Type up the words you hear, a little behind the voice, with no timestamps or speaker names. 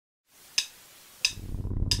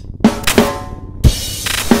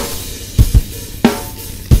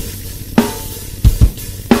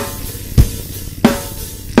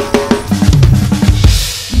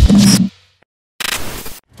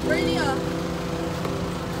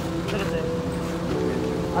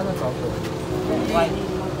Ano to? White.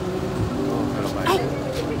 Ay!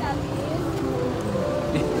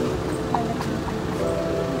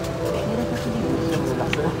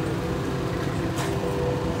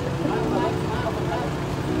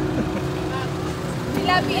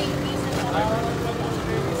 Nilabil.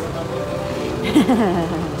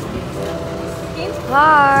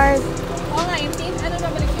 Cars! Oo nga, yung team. Ano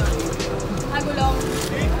nabalik nyo? Agulong.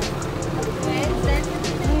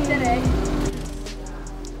 Direct.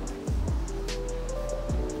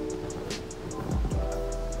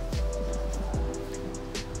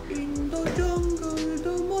 In the jungle,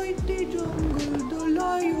 the mighty jungle, the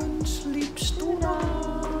lion sleeps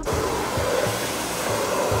tonight.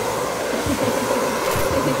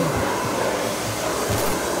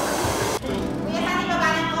 Kuya, saan ibaba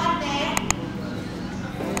ng konti?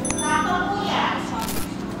 Sakto, kuya.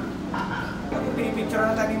 Pinipicture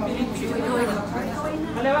na tayo mga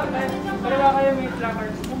Kaliwa kayo may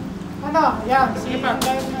placard. Ano? Yan. Sige pa.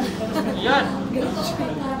 Yan.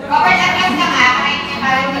 Robert, atras ka nga.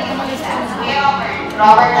 Parang hindi kumalis. Kuya Robert.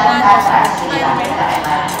 Robert, atras. Sige ba?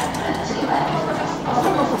 Sige ba?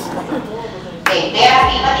 Okay,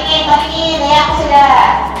 therapy. Patingin. Naya ko sila.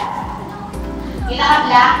 Yung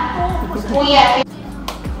naka-black. Kuya.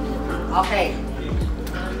 Okay.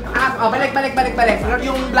 Balik.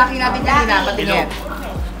 Yung blocking natin kanina, patingin.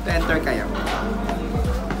 To enter kayo.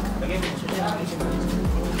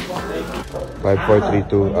 5, 4, 3,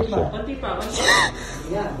 2, action.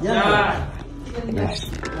 Nice.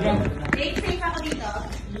 Safe ako dito.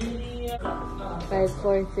 5,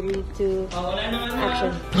 4, 3, 2,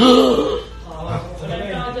 action.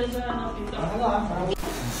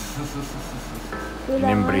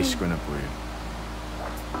 In-embrace ko na po yun.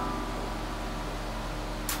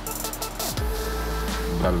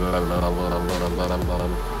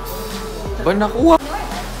 Ba nakuha?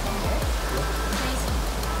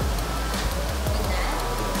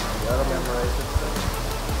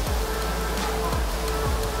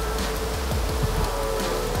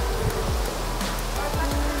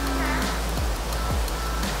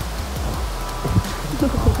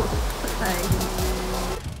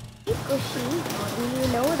 Kushi, do you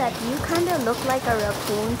know that you kind of look like a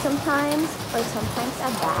raccoon sometimes, or sometimes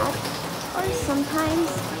a bat, or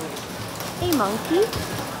sometimes a monkey?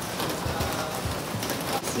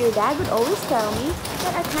 Your dad would always tell me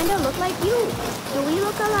that I kind of look like you. Do we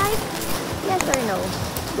look alike? Yes or no?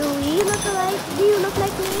 Do we look alike? Do you look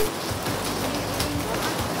like me?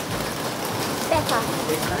 Becca.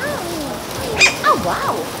 Oh,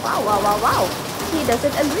 wow. Wow. He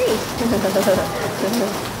doesn't agree.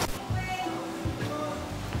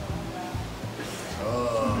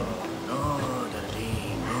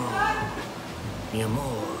 Mi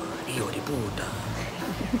amor, hijo de puta.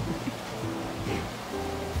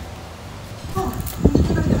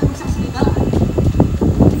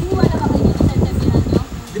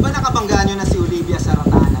 Di ba nakabanggaan nyo na si Olivia sa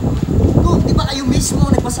Ratana naman? Oh, di ba kayo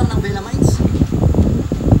mismo nagpasal ng Bella Mines?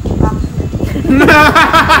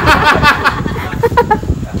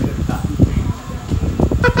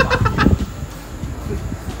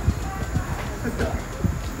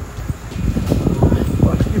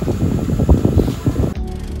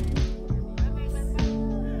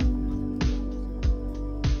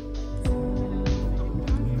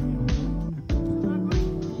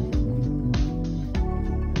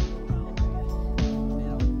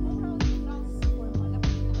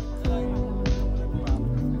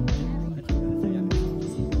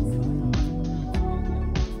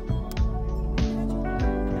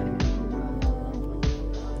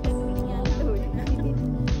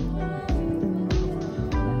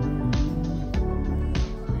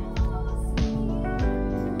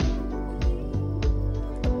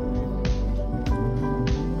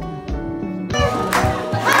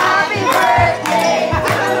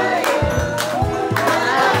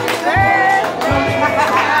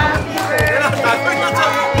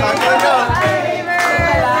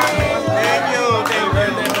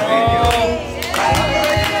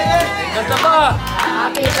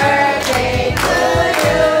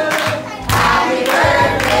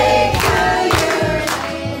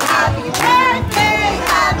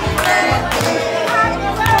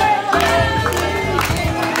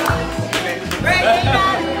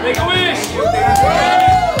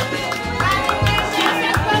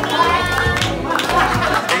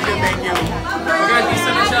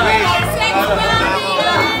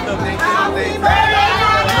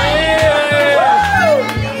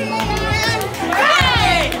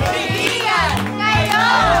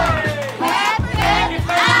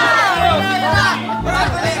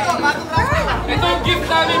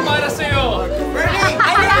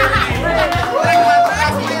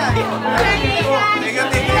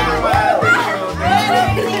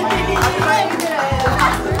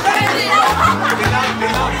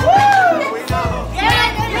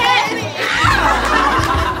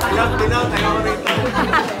 Thank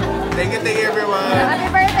you everyone.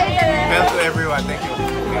 Happy birthday, Derek! Well to everyone, thank you.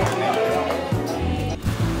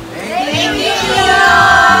 Thank you!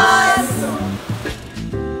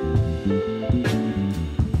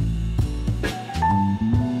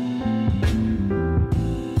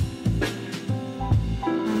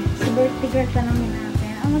 Sa birthday girl pa namin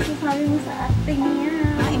natin. Ano masasabi mo sa acting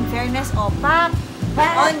niya? In fairness, opak.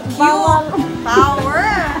 On cue. Bawal. Power.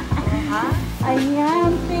 Ha?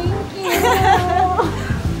 Ayan, thank you!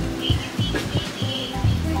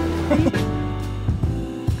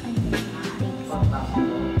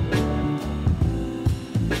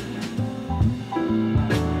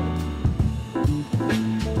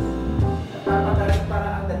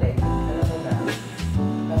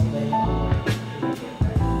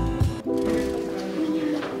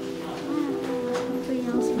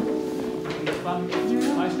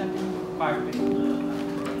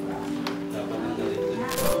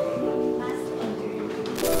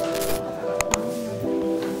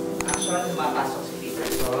 Action, mapasok si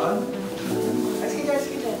Peterson. Sige.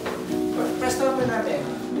 Presto pa natin.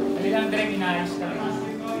 Hindi lang direct inaayos talaga.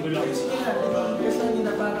 Gulong. Sige na, presto nyo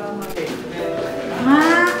na para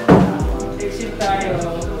Ma! Exit tayo.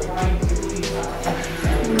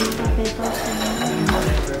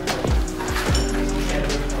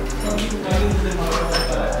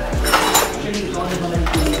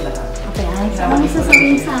 Okay, Alex, ano masasabi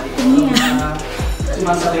mo sa acting niya?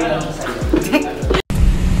 sumasabay lang siya sa'yo.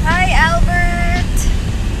 Hi, Albert!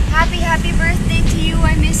 Happy birthday to you.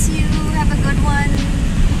 I miss you. Have a good one.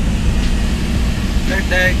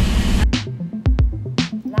 Birthday.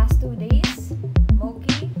 Last 2 days.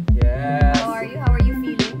 Moki, Yes. how are you? How are you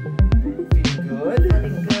feeling? Feeling good?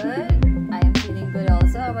 Feeling good. I am feeling good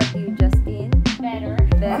also. How about you, Justine? Better.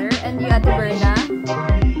 Better. And you, Ate Berna?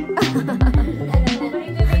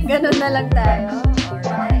 Ganun na lang tayo.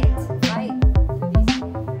 Alright. Bye.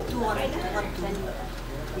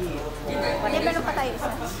 Meron pa tayo isa.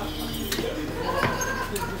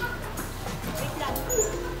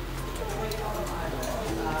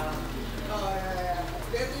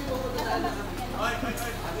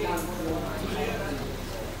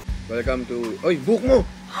 Welcome to... Oy, book mo!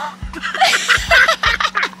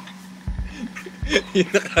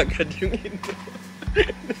 Yun na kagad yung intro.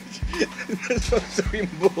 So yung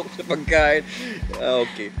buhok sa pagkain.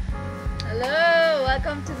 Okay. Hello!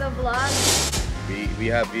 Welcome to the vlog. We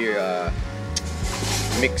have here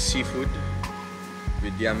mixed seafood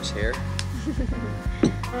with yam's hair.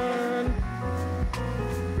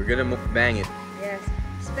 We're gonna mukbang it. Yes.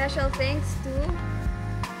 Special thanks to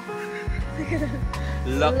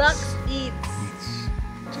Lux. Eats.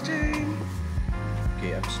 Cha-ching!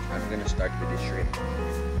 Okay, I'm gonna start with the shrimp.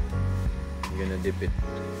 I'm gonna dip it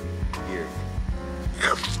here.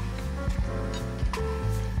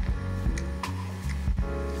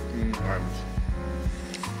 Arms.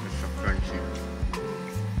 It's so crunchy.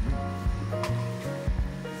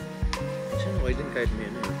 Saan okay din kahit may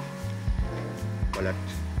ano yun? Balat.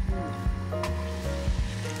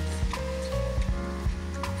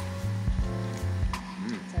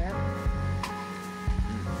 Sarap.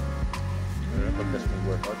 Ano na pagkas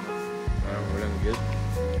mag-workout na? Parang walang guilt.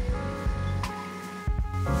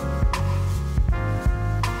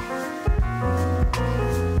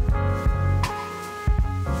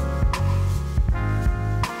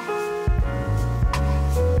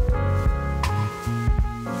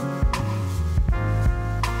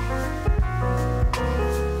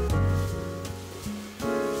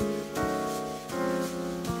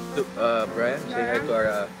 Brian, say hi to our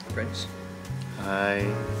friends. Hi.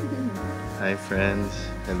 Hi, friends.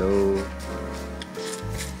 Hello.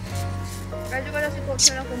 Pwede ko na si Coach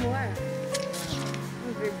na lang kumuha.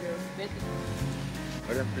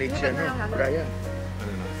 Walang plate siya, no? Brian.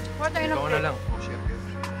 Ano na? Kuha tayo ng Ikaw na plate. lang. Oh, share.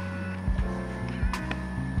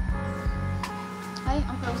 Ay,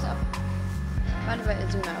 ang close up. Paano ba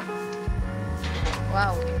i-zoom out?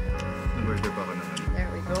 Wow. Nag-birthday pa ka na. There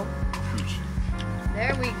we go. Huge.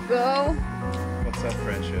 There we go. What's up,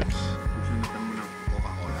 friendships? Susunatan mo ng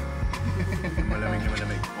Coca-Cola. Malamig na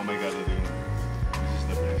malamig. Oh my God, ito yung... This is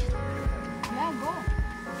the best. Yeah, go.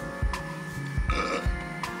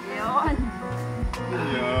 Yun.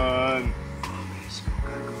 Yan!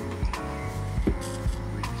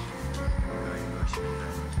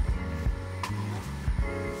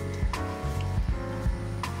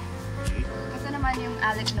 Ito naman yung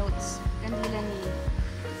Alec Notes. Kandila ni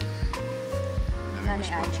Nanay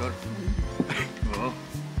Alec. Sponsor. Oo.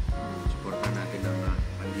 Supportan natin ang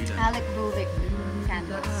pandilan. Alec Buvic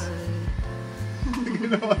candles.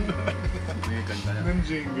 May kanta lang. Ng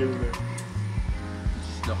jingle na. This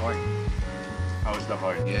is the heart. How's the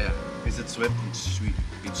heart? Yeah. Is it sweet? It's sweet.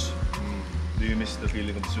 It's Do you miss the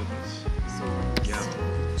feeling of sweetness? yeah,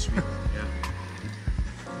 sweet. Yeah.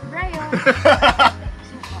 Brian.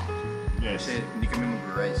 Yes. Kasi hindi kami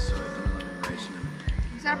mag-rice, so ito na lang yung rice namin.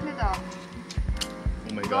 Sarap nito.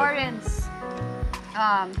 Oh my God. Lawrence.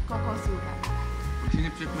 Cocoa syrup. Pag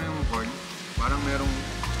sinipsip mo yung corn, parang merong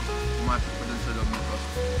pumasok pa dun sa loob ng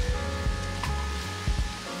sauce.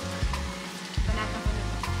 Banata ko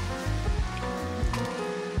nito.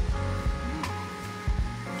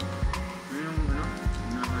 Yun yung ano,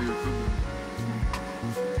 nasa YouTube.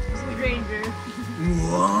 Stranger.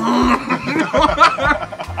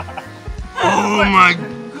 Oh my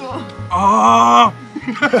God! Ah!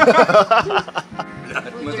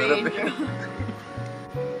 Lahat masarap eh.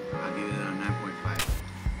 I'll give it a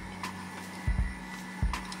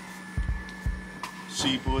 9.5.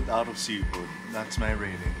 Seafood out of seafood. That's my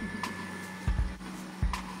rating.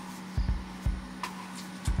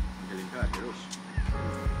 Galing ka, Deros.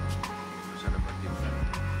 Masarap ang timpla.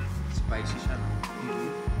 Spicy siya.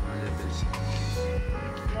 Mga level 6.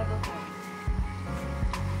 Level 4.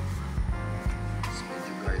 It's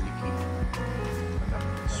medyo garlicky.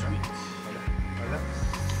 Sweet. And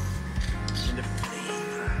the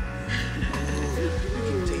flavor. You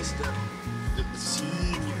can taste the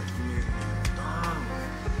seed. Tongue.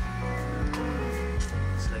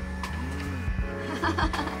 It's like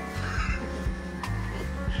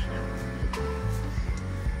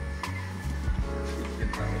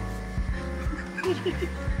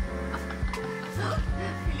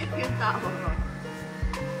Pilit yung tao mo.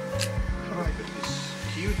 But this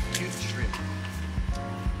cute shrimp.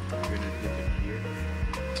 We're gonna dip it here.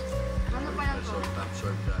 Ano pa yan to? So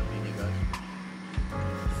absorb the vinegar.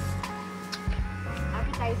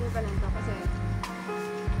 Appetizer pa lang to kasi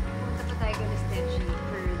punta pa tayo kay Stitchy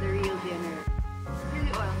for the real dinner.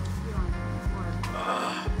 Really oil. You want more?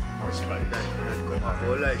 More spice. That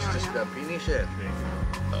Coca-Cola is just the finisher.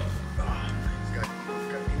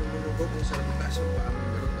 God, inumulubog yung sarap ng taas ng paa mo.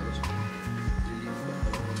 Ganun, tapos lilimbang ka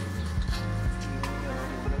lang.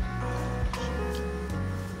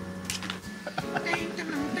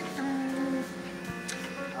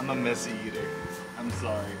 I'm a messy eater. I'm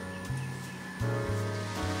sorry. So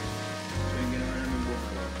yung ginawa namin buka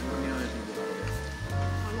ko. Ano yung ginawa namin buka ko?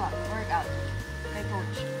 Wala. Workout. Kay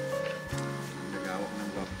coach. Nagawak ng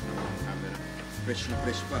camera. Fresh na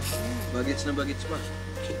fresh pa. Bagets na bagets pa.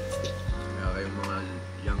 Kaya kayong mga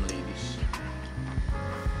young ladies.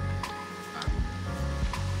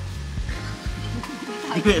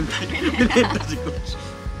 Binenta si Coach.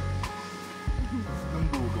 Ang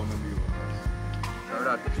bugaw ng viewers. Shout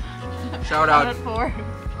out. Shout out. for?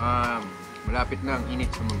 Malapit na ang init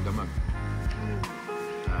sa Magdamag.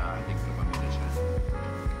 I think napamila siya.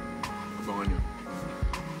 Abangan nyo.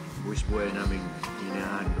 Buwis buhay namin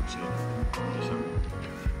hinahandog sa inyo. Isang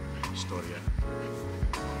istorya.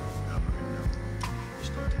 Napakagandang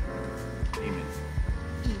istorya. Amen.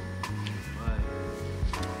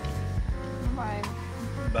 Bye.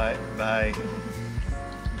 Bye. Bye. Bye.